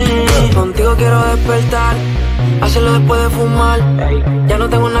contigo quiero despertar, hacerlo después de fumar. Ya no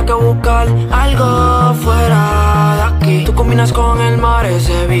tengo nada que buscar, algo fuera de aquí. Tú combinas con el mar,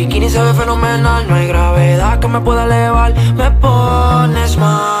 ese bikini se ve fenomenal. No hay gravedad que me pueda elevar, me pones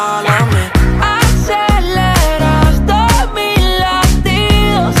mal.